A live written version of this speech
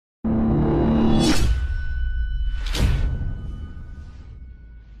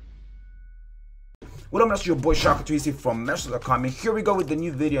What up, that's your boy Shaka2easy from Metal.com, and here we go with the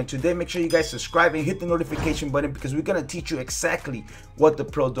new video. And today, make sure you guys subscribe and hit the notification button because we're gonna teach you exactly what the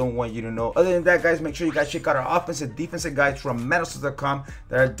pro don't want you to know. Other than that, guys, make sure you guys check out our offensive defensive guides from Metal.com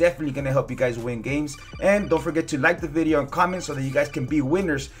that are definitely gonna help you guys win games. And don't forget to like the video and comment so that you guys can be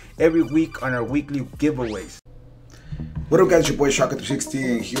winners every week on our weekly giveaways. What up, guys? Your boy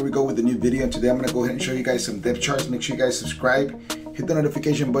Shaka260, and here we go with the new video. And today I'm gonna go ahead and show you guys some depth charts. Make sure you guys subscribe, hit the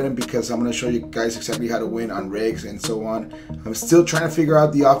notification button because I'm gonna show you guys exactly how to win on regs and so on. I'm still trying to figure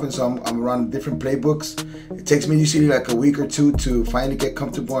out the offense, so I'm running different playbooks. It takes me usually like a week or two to finally get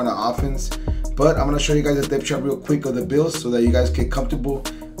comfortable on the offense, but I'm gonna show you guys a depth chart real quick of the Bills so that you guys get comfortable.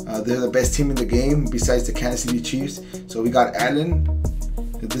 They're the best team in the game besides the Kansas City Chiefs. So we got Allen.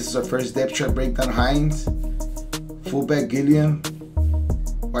 This is our first depth chart breakdown. Hines, fullback Gilliam,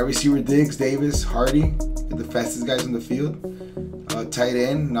 wide receiver Diggs, Davis, Hardy, the fastest guys on the field. Tight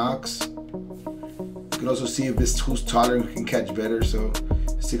end Knox. You can also see if this who's taller and can catch better. So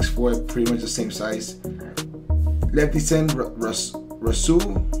 6'4", pretty much the same size. Lefty end Rasul.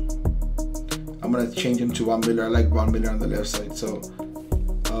 I'm gonna change him to Von Miller. I like Von Miller on the left side. So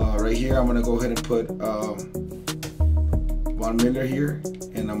right here I'm gonna go ahead and put Von Miller here,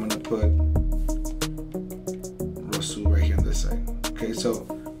 and I'm gonna put Rasul right here on this side. Okay, so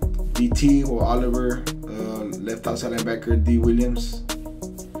DT or Oliver, left outside linebacker D Williams,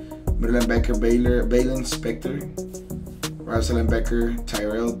 middle linebacker Balin Spector, right outside linebacker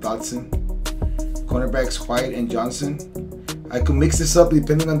Tyrell Dodson, cornerbacks White and Johnson. I could mix this up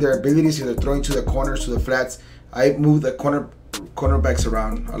depending on their abilities, either throwing to the corners, to the flats. I move the cornerbacks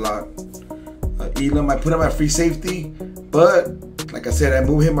around a lot. Elam, I put him at free safety, but like I said, I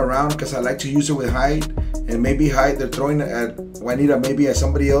move him around because I like to use it with Hyde, and maybe Hyde, they're throwing at Juanita, maybe at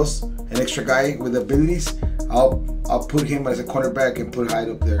somebody else, an extra guy with abilities. I'll put him as a cornerback and put Hyde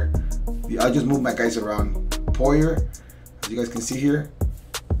up there. I'll just move my guys around. Poyer, as you guys can see here,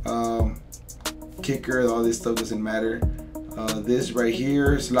 kicker, all this stuff doesn't matter. This right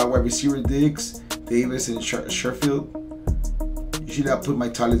here is a lot wide receiver Diggs, Davis, and Sherfield. Usually I'll put my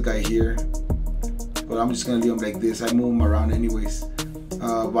tallest guy here, but I'm just gonna leave him like this. I move him around anyways.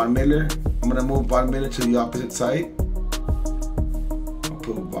 Von Miller, I'm gonna move Von Miller to the opposite side. I'll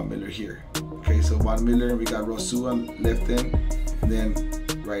put Von Miller here. Okay, so Von Miller, we got Rosu on left end, and then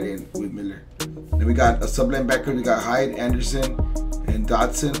right end with Miller. Then we got a sub linebacker. We got Hyde, Anderson, and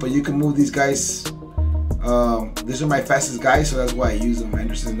Dodson. But you can move these guys. These are my fastest guys, so that's why I use them.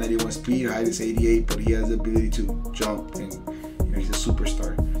 Anderson's 91 speed, Hyde is 88, but he has the ability to jump, and you know, he's a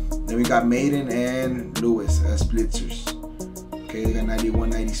superstar. Then we got Maiden and Lewis as blitzers. Okay, they got 91,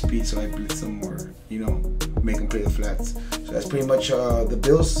 90 speed, so I blitz them or, you know, make them play the flats. So that's pretty much the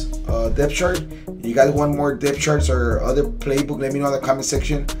Bills depth chart. If you guys want more depth charts or other playbook, let me know in the comment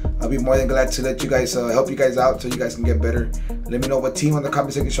section. I'll be more than glad to let you guys help you guys out so you guys can get better. Let me know what team on the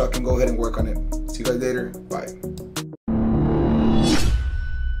comment section so I can go ahead and work on it. See you guys later. Bye.